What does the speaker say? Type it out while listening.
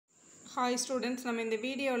Hi students, நம்ம இந்த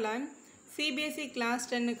வீடியோல CBSE Class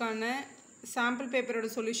 10 கான sample paper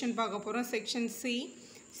solution பார்க்க போறோம். section C.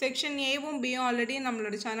 section A வும் B யும் already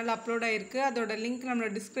நம்மளோட சேனல்ல அப்லோட் ஆயிருக்கு. அதோட லிங்க்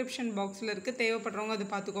நம்மளோட description boxல இருக்கு. தேவைப்படுறவங்க அதை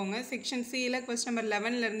பார்த்துக்கோங்க. section C ல question number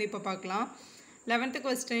 11 ல இருந்து இப்ப பார்க்கலாம். 11th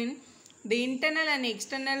question. The internal and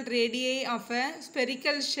external radii of a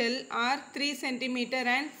spherical shell are 3 cm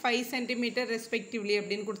and 5 cm respectively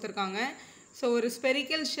அப்படினு கொடுத்திருக்காங்க. So ஒரு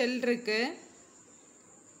spherical shell இருக்கு.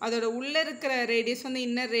 அதோட உள்ள இருக்கிற ரேடியஸ் வந்து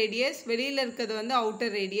இன்னர் ரேடியஸ், வெளியில இருக்கிறது வந்து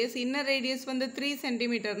அவுட்டர் ரேடியஸ். இன்னர் ரேடியஸ் வந்து 3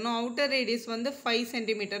 cm னும் அவுட்டர் ரேடியஸ் வந்து 5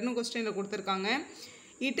 cm னு क्वेश्चनல கொடுத்திருக்காங்க.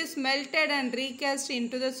 It is melted and recast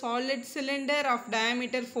into the solid cylinder of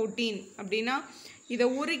diameter 14. அப்படினா இத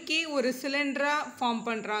உருக்கி ஒரு சிலிண்டரா ஃபார்ம்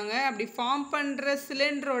பண்றாங்க. அப்படி ஃபார்ம் பண்ற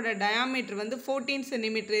சிலிண்டரோட டயாமீட்டர் வந்து 14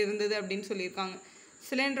 cm இருந்தது அப்படினு சொல்லிருக்காங்க.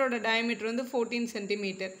 சிலிண்டரோட டயாமீட்டர் வந்து 14 cm.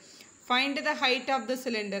 Find the height of the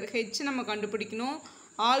cylinder. h நம்ம கண்டுபிடிக்கணும்.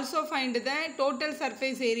 Also find the total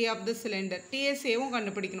surface area of the cylinder. TSA வும்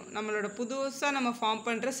கண்டுபிடிக்கணும். நம்மளோட புதுசா நம்ம ஃபார்ம்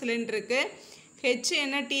பண்ற சிலிண்டருக்கு h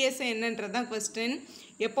என்ன TSA என்னன்றதுதான் क्वेश्चन.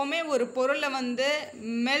 எப்பவுமே ஒரு பொருளை வந்து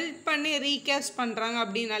மெல்ட் பண்ணி ரீகாஸ்ட் பண்றாங்க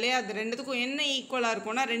அப்படினாலே அது ரெண்டுத்துக்கும் என்ன ஈக்குவலா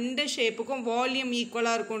இருக்கும்னா ரெண்டு ஷேப்புக்கும் வால்யூம்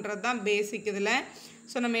ஈக்குவலா இருக்கும்ன்றது தான் பேசிக் இதுல.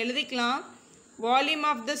 சோ நம்ம எழுதிக்கலாம் volume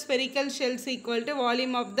of the spherical shells equal to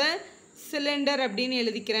volume of the cylinder அப்படினு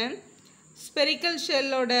எழுதிக்கிறேன். spherical shell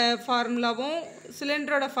ஓட ஃபார்முலாவும்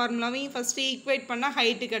சிலிண்டரோட ஃபார்முலாவையும் ஃபர்ஸ்ட் ஈக்குவேட் பண்ணா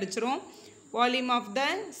ஹைட் கிடைச்சிரும். Volume of the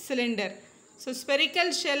cylinder. So spherical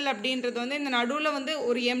shell அப்படின்றது வந்து இந்த நடுவுல வந்து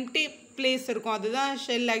ஒரு எம்டி பிளேஸ் இருக்கும். அதுதான்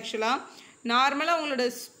ஷெல் ஆக்சுவலா. நார்மலா உங்களோட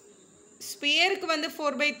ஸ்பியருக்கு வந்து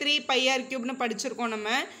 4/3 pi r³ னு படிச்சிருக்கோம் நம்ம.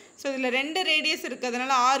 சோ இதுல ரெண்டு ரேடியஸ்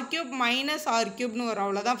இருக்குதுனால r³ - r³ னு வரும்.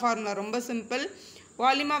 அவ்வளவுதான் ஃபார்முலா. ரொம்ப simple.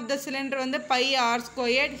 Volume of the cylinder வந்து pi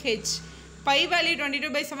r² h. pi value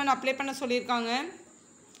 22/7 apply பண்ண சொல்லிருக்காங்க.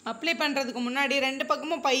 அப்ளை பண்றதுக்கு முன்னாடி ரெண்டு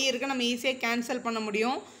பக்கமும் pi இருக்கு, நம்ம ஈஸியா கேன்சல் பண்ண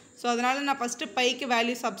முடியும். சோ அதனால நான் ஃபர்ஸ்ட் pi க்கு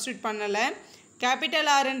வேல்யூ சப்ஸ்டிட்யூட் பண்ணல. கேபிட்டல்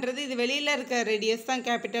R ன்றது இது வெளியில இருக்க ரேடியஸ் தான்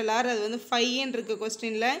கேபிட்டல் R. அது வந்து 5 ன்னு இருக்கு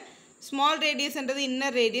क्वेश्चनல. ஸ்மால் ரேடியஸ் ன்றது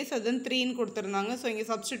இன்னர் ரேடியஸ், அது வந்து 3 ன்னு கொடுத்திருந்தாங்க. சோ இங்க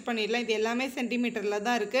சப்ஸ்டிட்யூட் பண்ணிடலாம். இது எல்லாமே சென்டிமீட்டர்ல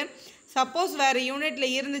தான் இருக்கு. சப்போஸ் வேற யூனிட்ல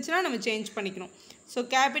இருந்துச்சுனா நம்ம சேஞ்ச் பண்ணிக்கணும். சோ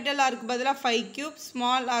கேபிட்டல் R க்கு பதிலா 5³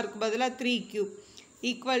 ஸ்மால் R க்கு பதிலா 3³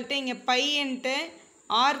 ஈக்குவல் டு இங்க pi *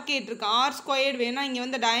 r கேட்டிருக்கு. r² வேணா இங்க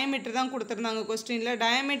வந்து டயாமீட்டர் தான் கொடுத்திருந்தாங்க क्वेश्चनல.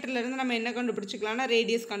 டயாமீட்டர்ல இருந்து நம்ம என்ன கண்டுபிடிச்சிக்கலாம்னா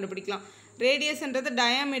ரேடியஸ் கண்டுபிடிக்கலாம். ரேடியஸ்ன்றது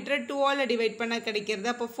டயாமீட்டர் 2 ஆல டிவைட் பண்ணா கிடைக்கிறது.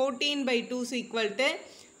 அப்ப 14/2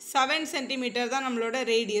 7 cm தான் நம்மளோட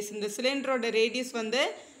ரேடியஸ். இந்த சிலிண்டரோட ரேடியஸ் வந்து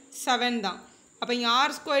 7 தான். அப்ப இங்க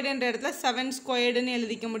r² ன்ற இடத்துல 7² ன்னு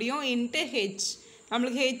எழுதிக்க முடியும் into h.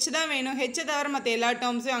 நமக்கு h தான் வேணும். h தவிர மத்த எல்லா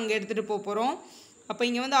டேர்ம்ஸையும் அங்க எடுத்துட்டு போறோம். அப்ப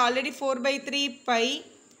இங்க வந்து ஆல்ரெடி 4/3 pi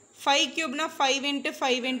 5³ னா 5 *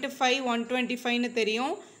 5 * 5 125 ன்னு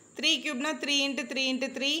தெரியும். 3³ னா 3 * 3 *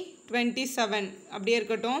 3 27 அப்படியே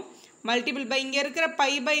இருக்கட்டும். மல்டிபிள் பை இங்க இருக்கிற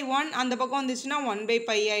pi/1 அந்த பக்கம் வந்துச்சுனா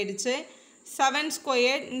 1/pi ஆயிடுச்சு.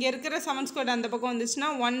 7² இங்க இருக்கிற 7² அந்த பக்கம் வந்துச்சுனா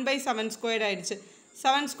 1/7² ஆயிடுச்சு.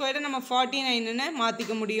 7² நம்ம 49 ன்னு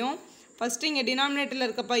மாத்திக்க முடியும். ஃபர்ஸ்ட் இங்க டினாமினேட்டர்ல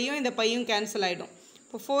இருக்க பையும் இந்த பையும் கேன்சல் ஆயிடும்.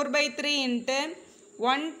 இப்போ 4/3 *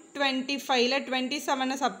 125 ல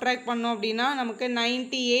 27 சப்ட்ராக்ட் பண்ணோம் அப்படினா நமக்கு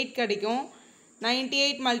 98 கிடைக்கும்.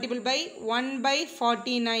 98 multiple by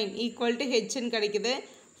 1/49 equal to h ன்னு கிடைக்குது.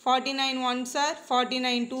 49 1s are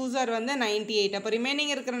 49 2s are வந்து 98. அப்ப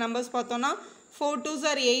ரிமைனிங் இருக்கிற நம்பர்ஸ் பார்த்தோம்னா 4 2s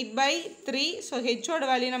are 8/3. சோ h ஓட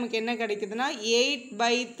வேல்யூ நமக்கு என்ன கிடைக்குதுன்னா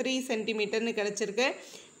 8/3 cm ன்னு கிடைச்சிருக்கு.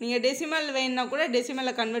 நீங்க டெசிமல் வேணும்னா கூட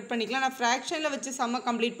டெசிமல்ல கன்வர்ட் பண்ணிக்கலாம். நான் ஃபிராக்ஷன்ல வச்சு சம்ம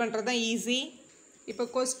கம்ப்ளீட் பண்றது தான் ஈஸி. இப்போ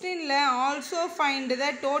क्वेश्चनல also find the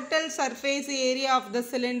total surface area of the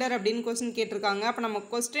cylinder அப்படினு क्वेश्चन கேட்டிருக்காங்க. அப்ப நம்ம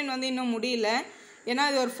क्वेश्चन வந்து இன்னும் முடியல. ஏனா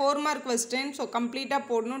இது ஒரு 4 மார்க் क्वेश्चन. சோ கம்ப்ளீட்டா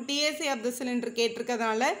போடணும். TSA of the cylinder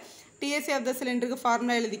கேட்டிருக்கிறதால TSA of the cylinderக்கு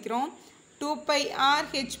formula எழுதிக்கிறோம். 2 pi r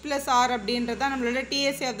h plus r அப்படின்றது தான் நம்மளோட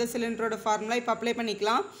TSA of the cylinderோட ஃபார்முலா. இப்போ அப்ளை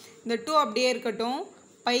பண்ணிக்கலாம். இந்த 2 அப்படியே இருக்கட்டும்.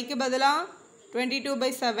 pi க்கு பதிலா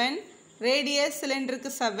 22/7 ரேடியஸ்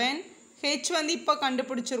சிலிண்டருக்கு 7 h வந்து இப்போ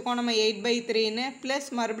கண்டுபிடிச்சிருக்கோம் நம்ம 8/3 ன்னு ப்ளஸ்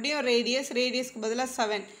மறுபடியும் ரேடியஸ்க்கு பதிலா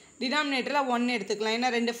 7 டினாமினேட்டர்ல 1 எடுத்துக்கலாம். ஏனா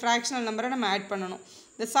ரெண்டு ஃபிராக்ஷனல் நம்பரை நம்ம ஆட் பண்ணனும்.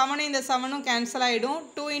 இந்த 7 இந்த 7ம் கேன்சல் ஆயிடும்.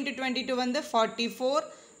 2 * 22 வந்து 44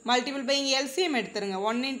 மல்டிபிள் பை LCM எடுத்துருங்க.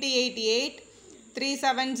 1 * 8 8 3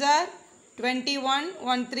 7s are 21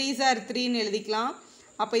 1 3s are 3 ன்னு எழுதிக்கலாம்.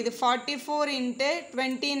 அப்ப இது 44 *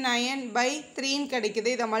 29/3 ன்னு கிடைக்குது.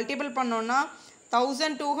 இத மல்டிபிள் பண்ணோம்னா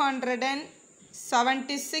 1276/3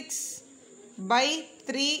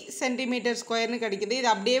 cm² ன்னு கிடைக்குது. இது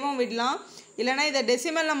அப்படியேவும் விடலாம். இல்லனா இத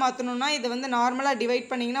டெசிமல்ல மாத்தணும்னா இது வந்து நார்மலா டிவைட்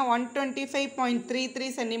பண்ணீங்கனா 125.33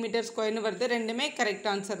 cm² ன்னு வருது. ரெண்டுமே கரெக்ட்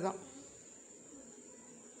ஆன்சர் தான்.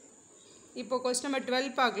 இப்போ question number 12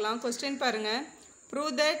 பார்க்கலாம். question பாருங்க.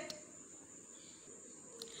 Prove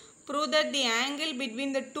that the angle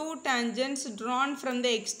between the two tangents drawn from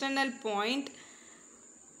the external point,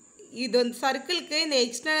 இது சர்க்கிளுக்கு இந்த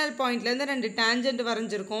எக்ஸ்டர்னல் பாயிண்ட்லேருந்து ரெண்டு டேஞ்சன்ட்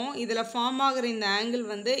வரைஞ்சிருக்கோம். இதில் ஃபார்ம் ஆகிற இந்த ஆங்கிள்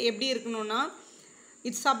வந்து எப்படி இருக்கணும்னா,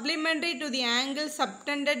 it's supplementary to the angle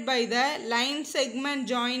subtended by the line segment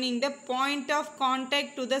joining the point of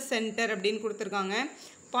contact to the centre அப்படின்னு கொடுத்துருக்காங்க.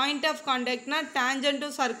 பாயிண்ட் ஆஃப் கான்டாக்ட்னா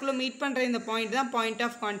டேஞ்சன்ட்டும் சர்க்கிளும் மீட் பண்ணுற இந்த பாயிண்ட் தான் point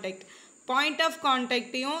of contact. Point of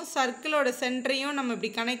கான்டாக்டையும் சர்க்கிளோட சென்டரையும் நம்ம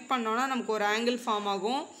இப்படி கனெக்ட் பண்ணோன்னா நமக்கு ஒரு ஆங்கிள் ஃபார்ம்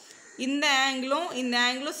ஆகும். இந்த ஆங்கிளும்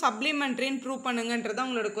சப்ளிமெண்ட்ரின்னு ப்ரூவ் பண்ணுங்கன்றது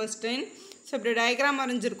உங்களோட கொஸ்டின். ஸோ இப்படி டயக்ராம்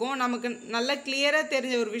வரைஞ்சிருக்கோம். நமக்கு நல்ல கிளியராக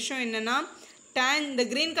தெரிஞ்ச ஒரு விஷயம் என்னென்னா, இந்த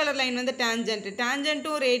க்ரீன் கலர் லைன் வந்து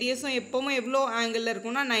டேஞ்சன்ட்டும் ரேடியஸும் எப்போவும் எவ்வளோ ஆங்கிளில்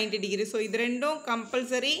இருக்கும்னா 90 டிகிரி. ஸோ இது ரெண்டும்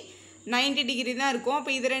கம்பல்சரி 90 டிகிரி தான் இருக்கும்.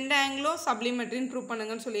 அப்போ இது ரெண்டு ஆங்கிளும் சப்ளிமெண்ட்ரின்னு ப்ரூவ்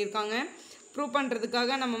பண்ணுங்கன்னு சொல்லியிருக்காங்க. ப்ரூவ்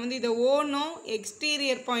பண்ணுறதுக்காக நம்ம வந்து இதை ஓனும்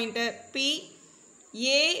எக்ஸ்டீரியர் பாயிண்ட்டை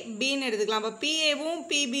பின்னு எடுத்துக்கலாம். அப்போ பிஏவும்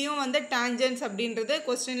பிபியும் வந்து டேஞ்சன்ஸ் அப்படின்றது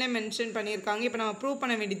கொஸ்டின்லேயே மென்ஷன் பண்ணியிருக்காங்க. இப்போ நம்ம ப்ரூவ்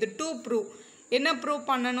பண்ண வேண்டியது ப்ரூவ் என்ன ப்ரூவ்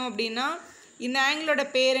பண்ணணும் அப்படின்னா, இந்த ஆங்கிளோட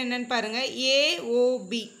பேர் என்னன்னு பாருங்கள்,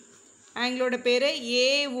 ஏஓபி. ஆங்கிளோட பேர்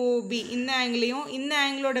ஏஓபி. இந்த ஆங்கிளையும் இந்த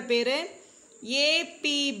ஆங்கிளோட பேர்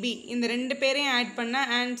ஏபிபி. இந்த ரெண்டு பேரையும் ஆட் பண்ண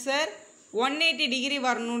ஆன்சர் 180 டிகிரி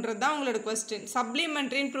வரணுன்றது தான் உங்களோட கொஸ்டின்.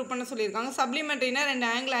 சப்ளிமெண்ட்ரின்னு ப்ரூவ் பண்ண சொல்லியிருக்காங்க. சப்ளிமெண்ட்ரினா ரெண்டு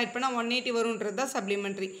ஆங்கிள் ஆட் பண்ணால் 180 வருன்றது தான்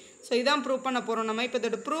சப்ளிமெண்ட்ரி. ஸோ இதான் ப்ரூவ் பண்ண போகிறோம் நம்ம. இப்போ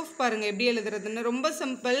இதோட ப்ரூஃப் பாருங்கள் எப்படி எழுதுறதுன்னு. ரொம்ப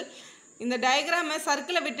சிம்பிள். இந்த டயக்ராமை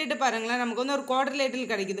சர்க்கிளை விட்டுட்டு பாருங்களேன், நமக்கு வந்து ஒரு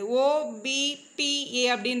குவாட்ரிலேட்ரல் கிடைக்குது. ஓபிபிஏ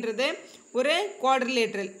அப்படின்றது ஒரு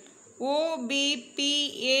quadrilateral.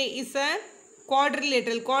 OBPA is a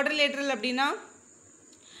quadrilateral அப்படின்னா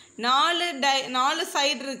நாலு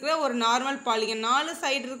சைடு இருக்கிற ஒரு நார்மல் பாலிகன். 4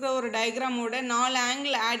 சைடு இருக்கிற ஒரு டயக்ராமோட 4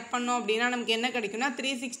 ஆங்கிள் ஆட் பண்ணோம் அப்படின்னா நமக்கு என்ன கிடைக்கும்னா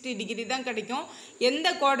 360 டிகிரி தான் கிடைக்கும். எந்த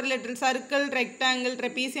குவாட்ரிலேட்ரல், சர்க்கிள், ரெக்டாங்கிள்,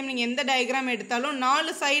 ட்ரெபீசியம், நீங்கள் எந்த டயக்ராம் எடுத்தாலும்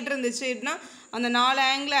 4 சைடு இருந்துச்சுன்னா அந்த 4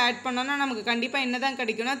 ஆங்கிளை ஆட் பண்ணோன்னா நமக்கு கண்டிப்பாக என்ன தான்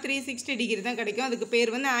கிடைக்கும்னா 360 டிகிரி தான் கிடைக்கும். அதுக்கு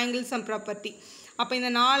பேர் வந்து ஆங்கிள் சம் ப்ராப்பர்ட்டி. அப்போ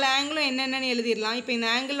இந்த 4 ஆங்கிளும் என்னென்னு எழுதிடலாம். இப்போ இந்த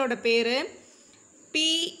ஆங்கிளோட பேர்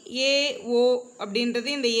PAO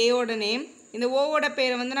அப்படின்றது இந்த ஏவோட நேம். இந்த ஓவோட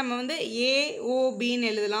பேரை வந்து நம்ம வந்து ஏஓபின்னு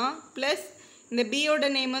எழுதலாம். ப்ளஸ் இந்த பியோட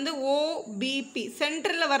நேம் வந்து OBP,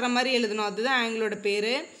 சென்டரில் வர்ற மாதிரி எழுதணும், அதுதான் ஆங்கிளோட பேர்.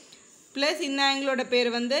 ப்ளஸ் இந்த ஆங்கிளோட பேர்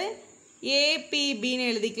வந்து ஏபிபின்னு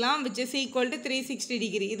எழுதிக்கலாம், which is equal to 360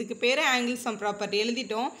 degree. இதுக்கு பேர் ஆங்கிள் சம் ப்ராப்பர்ட்டி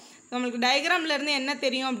எழுதிட்டோம். நம்மளுக்கு டயக்ராம்லேருந்து என்ன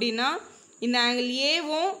தெரியும் அப்படின்னா, இந்த ஆங்கிள்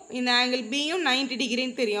ஏவும் இந்த ஆங்கிள் பியும் 90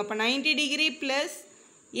 டிகிரின்னு தெரியும். அப்போ 90 degree plus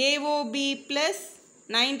AOB plus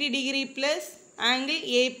 90 degree plus angle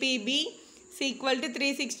ABP equal to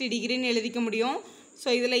 360 டிகிரின்னு எழுதிக்க முடியும். ஸோ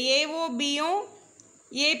இதில் ஏஓபியும்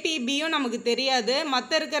ஏபிபியும் நமக்கு தெரியாது.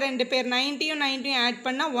 மற்ற இருக்க ரெண்டு பேர் 90யும் 90யும் ஆட்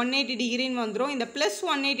பண்ணால் 180 டிகிரின்னு வந்துடும். இந்த ப்ளஸ்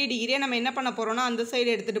 180 டிகிரியை நம்ம என்ன பண்ண போகிறோம்னா அந்த சைடு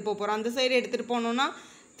எடுத்துகிட்டு போகிறோம். அந்த சைடு எடுத்துகிட்டு போனோன்னா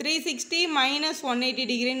 360 மைனஸ் 180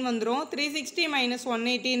 டிகிரின்னு வந்துடும். 360 மைனஸ்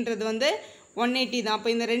 180ன்றது வந்து 180 தான்.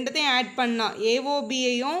 அப்போ இந்த ரெண்டுத்தையும் ஆட் பண்ணால்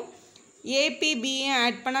ஏஓபியையும் ஏபிபியையும்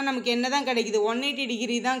ஆட் பண்ணால் நமக்கு என்ன தான் கிடைக்குது, 180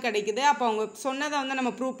 டிகிரி தான் கிடைக்குது. அப்போ அவங்க சொன்னதை வந்து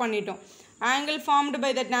நம்ம ப்ரூவ் பண்ணிட்டோம். Angle formed by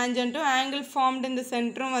the டேஞ்சன்ட்டும் angle formed இந்த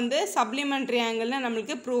சென்டரும் வந்து சப்ளிமெண்ட்ரி ஆங்கிள்னு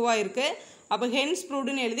நம்மளுக்கு ப்ரூவ் ஆகிருக்கு. அப்போ ஹென்ஸ்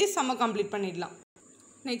ப்ரூவ்டுன்னு எழுதி சம்ம கம்ப்ளீட் பண்ணிடலாம்.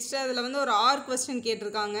 நெக்ஸ்ட்டு அதில் வந்து ஒரு ஆர் கொஸ்டின்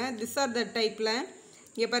கேட்டிருக்காங்க. திஸ் ஆர் த டைப்பில்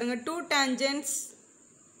இங்கே பாருங்கள், 2 tangents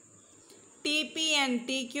TP and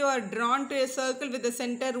TQ are drawn to a circle with the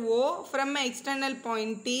center O from an external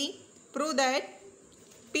point T. Prove that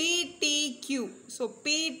PTQ. So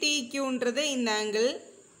PTQன்றது இந்த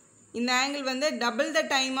ஆங்கிள் வந்து double the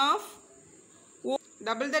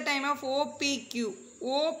time of OPQ.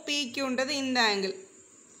 OPQன்றது இந்த angle.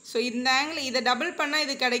 So இந்த angle இதை double பண்ணால்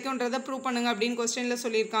இது கிடைக்குன்றதை prove பண்ணுங்க அப்படின்னு கொஸ்டினில்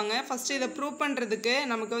சொல்லியிருக்காங்க. ஃபஸ்ட்டு இதை ப்ரூவ் பண்ணுறதுக்கு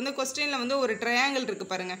நமக்கு வந்து கொஸ்டினில் வந்து ஒரு ட்ரையாங்கிள்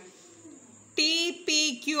இருக்குது பாருங்கள்.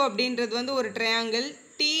 TPQ அப்படின்றது வந்து ஒரு triangle.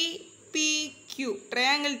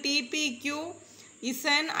 Triangle TPQ is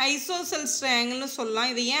an isosceles ட்ரையாங்கிள்னு சொல்லலாம்.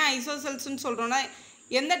 இது ஏன் ஐசோசெல்ஸ்ன்னு சொல்கிறோன்னா,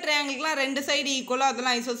 எந்த ட்ரையாங்கிள்க்குலாம் ரெண்டு சைடு ஈக்குவலோ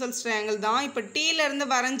அதெல்லாம் ஐசோசெல்ஸ் ட்ரையாங்கிள் தான். இப்போ டீலேருந்து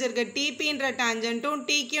வரைஞ்சிருக்க டிபின்ற டேஞ்சன்ட்டும்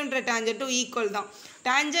டிக்யூன்ற டேஞ்சன்ட்டும் ஈக்குவல் தான்.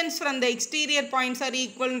 Tangents from the exterior points R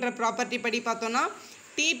ஈக்குவல்ன்ற property படி பார்த்தோன்னா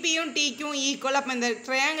டிபியும் டிக்யூவும் ஈக்குவல். அப்போ இந்த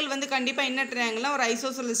ட்ரையாங்கிள் வந்து கண்டிப்பாக என்ன ட்ரையாங்கிள்னா ஒரு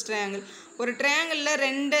ஐசோசெல்ஸ் ட்ரையாங்கிள். ஒரு ட்ரையாங்கிளில்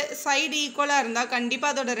ரெண்டு சைடு ஈக்குவலாக இருந்தால்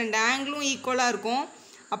கண்டிப்பாக அதோட ரெண்டு ஆங்கிளும் ஈக்குவலாக இருக்கும்.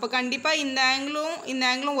 அப்போ கண்டிப்பாக இந்த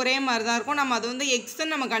ஆங்கிளும் ஒரே மாதிரி தான் இருக்கும். நம்ம அதை வந்து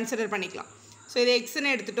எக்ஸ்ன்னு நம்ம கன்சிடர் பண்ணிக்கலாம். ஸோ இது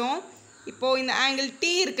எக்ஸ்ன்னு எடுத்துட்டோம். இப்போது இந்த ஆங்கிள்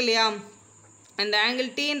டி இருக்கு இல்லையா, அந்த ஆங்கிள்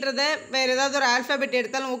டீன்றதை வேறு ஏதாவது ஒரு ஆல்ஃபாபெட்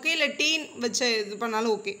எடுத்தாலும் ஓகே, இல்லை டீன் வச்சு இது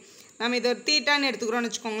பண்ணாலும் ஓகே. நம்ம இதை ஒரு தீட்டான்னு எடுத்துக்கிறோன்னு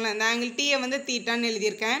வச்சுக்கோங்களேன். இந்த ஆங்கிள் டீயை வந்து தீட்டான்னு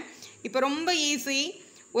எழுதியிருக்கேன். இப்போ ரொம்ப ஈஸி.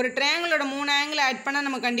 ஒரு ட்ரையாங்கிளோட 3 ஆங்கிள் ஆட் பண்ணால்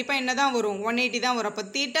நம்ம கண்டிப்பாக என்ன தான் வரும் 180 தான் வரும். அப்போ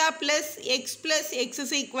theta plus X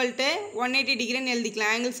is equal to 180 டிகிரின்னு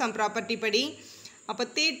எழுதிக்கலாம் ஆங்கிள் சம் ப்ராப்பர்ட்டி படி. அப்போ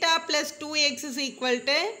theta plus 2x is equal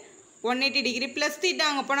to 180 degree plus theta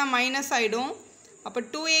அங்கே போனால் மைனஸ் ஆகிடும். அப்போ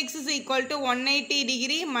 2x is equal to 180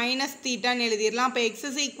 degree minus தீட்டான்னு எழுதிடலாம். அப்போ X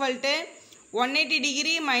is equal to 180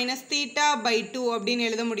 degree minus theta by 2 அப்படின்னு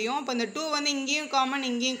எழுத முடியும். அப்போ இந்த 2 வந்து இங்கேயும் காமன்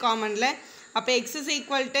இங்கேயும் காமனில். அப்போ X is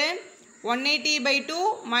equal to 180 by 2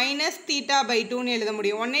 minus theta by 2ன்னு எழுத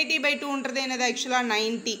முடியும். 180 by 2ன்றது என்னது ஆக்சுவலாக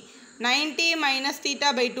 90 minus theta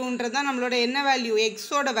by 2ன்றது தான் நம்மளோட என்ன வேல்யூ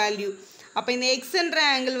எக்ஸோட வேல்யூ. அப்போ இந்த எக்ஸ்ன்ற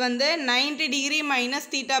ஆங்கிள் வந்து 90 டிகிரி மைனஸ்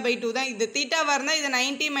தீட்டா பை 2 தான். இது தீட்டாவாக இருந்தால் இது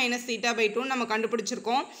 90 மைனஸ் தீட்டா பை 2ன்னு நம்ம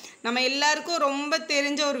கண்டுபிடிச்சிருக்கோம். நம்ம எல்லாருக்கும் ரொம்ப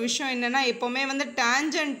தெரிஞ்ச ஒரு விஷயம் என்னென்னா எப்போவுமே வந்து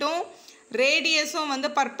டேஞ்சண்ட்டும் ரேடியஸும் வந்து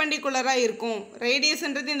பர்பண்டிகுலராக இருக்கும்.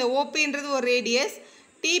 ரேடியஸ்ன்றது இந்த ஓபின்றது ஒரு ரேடியஸ்,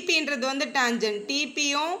 டிபின்றது வந்து டேஞ்சன்ட்.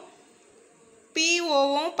 டிபியும்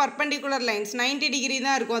பிஓவும் பர்பண்டிகுலர் லைன்ஸ் 90 டிகிரி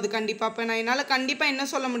தான் இருக்கும் அது கண்டிப்பாக. அப்போ நான் என்னால் கண்டிப்பாக என்ன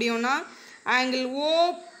சொல்ல முடியும்னா ஆங்கிள்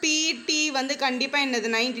ஓபிடி வந்து கண்டிப்பாக என்னது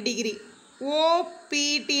 90 டிகிரி.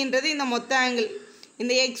 ஓபிடின்றது இந்த மொத்த ஆங்கிள்,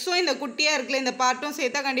 இந்த எக்ஸும் இந்த குட்டியாக இருக்குல்ல இந்த பார்ட்டும்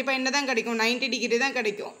சேர்த்தா கண்டிப்பாக என்ன தான் கிடைக்கும் 90 டிகிரி தான்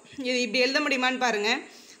கிடைக்கும். இது இப்படி எழுத முடியுமான்னு பாருங்கள்.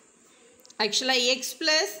 ஆக்சுவலாக எக்ஸ்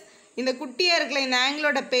ப்ளஸ் இந்த குட்டியாக இருக்குல்ல இந்த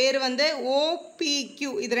ஆங்கிளோட பேர் வந்து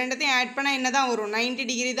ஓபிக்யூ. இது ரெண்டத்தையும் ஆட் பண்ணால் என்ன தான் வரும் 90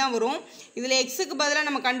 டிகிரி தான் வரும். இதில் எக்ஸுக்கு பதிலாக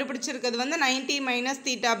நம்ம கண்டுபிடிச்சிருக்கிறது வந்து 90 minus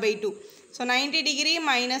theta by 2. So 90 degree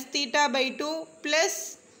minus theta by 2 plus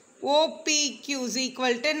OPQ is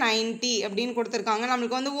equal to 90 அப்படின்னு கொடுத்துருக்காங்க.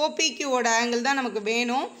 நம்மளுக்கு வந்து ஓபிக்யூவோட ஆங்கிள் தான் நமக்கு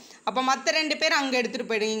வேணும். அப்போ மற்ற ரெண்டு பேர் அங்கே எடுத்துகிட்டு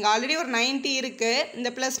போயிடுங்க. இங்கே ஆல்ரெடி ஒரு 90 இருக்குது, இந்த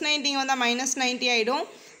ப்ளஸ் 90 வந்தால் மைனஸ் 90 ஆகிடும்.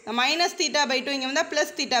 இந்த மைனஸ் தீட்டா பை 2 இங்கே வந்தால்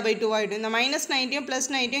ப்ளஸ் தீட்டா பை 2 ஆகிடும். இந்த மைனஸ் 90யும் ப்ளஸ்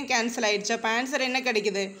 90யும் கேன்சல் ஆகிடுச்சு. அப்போ ஆன்சர் என்ன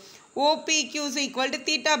கிடைக்குது OPQ is equal to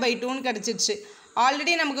theta by 2ன்னு கிடச்சிருச்சு.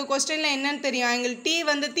 ஆல்ரெடி நமக்கு கொஸ்டினில் என்னன்னு தெரியும் ஆங்கிள் டி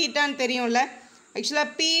வந்து தீட்டான்னு தெரியும்ல. ஆக்சுவலாக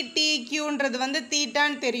பிடிக்யூன்றது வந்து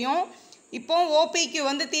தீட்டான்னு தெரியும். இப்போ ஓபிக்யூ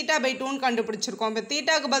வந்து தீட்டா பை 2ன்னு கண்டுபிடிச்சிருக்கோம். இப்போ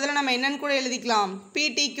தீட்டாவுக்கு பதிலாக நம்ம என்னன்னு கூட எழுதிக்கலாம்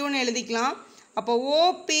பிடிக்யூன்னு எழுதிக்கலாம். அப்போ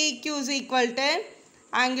OPQ is equal to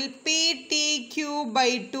angle PDQ by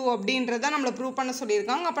 2 அப்படின்றத நம்மளை ப்ரூவ் பண்ண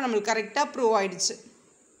சொல்லியிருக்காங்க. அப்போ நம்மளுக்கு கரெக்டாக ப்ரூவ் ஆகிடுச்சு.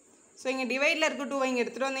 ஸோ இங்கே டிவைடில் இருக்க 2 இங்கே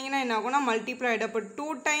எடுத்துகிட்டு வந்தீங்கன்னா என்ன ஆகும்னா மல்டிப்ளை ஆகிடும். அப்போ 2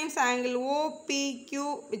 times angle OPQ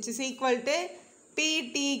which is equal to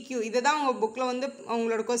PDQ. இதை தான் உங்கள் புக்கில் வந்து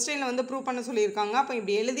உங்களோட கொஸ்டினில் வந்து ப்ரூவ் பண்ண சொல்லியிருக்காங்க. அப்போ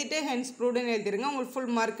இப்படி எழுதிட்டு ஹென்ஸ் ப்ரூவ்டுன்னு எழுதிருங்க, உங்களுக்கு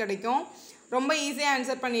ஃபுல் மார்க் கிடைக்கும். ரொம்ப ஈஸியாக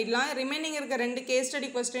ஆன்சர் பண்ணிடலாம். ரிமைனிங் இருக்க 2 கேஸ் ஸ்டடி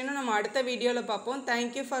கொஸ்டினும் நம்ம அடுத்த வீடியோவில் பார்ப்போம்.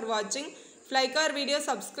 தேங்க்யூ ஃபார் வாட்சிங். Like our video,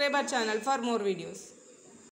 subscribe our channel for more videos.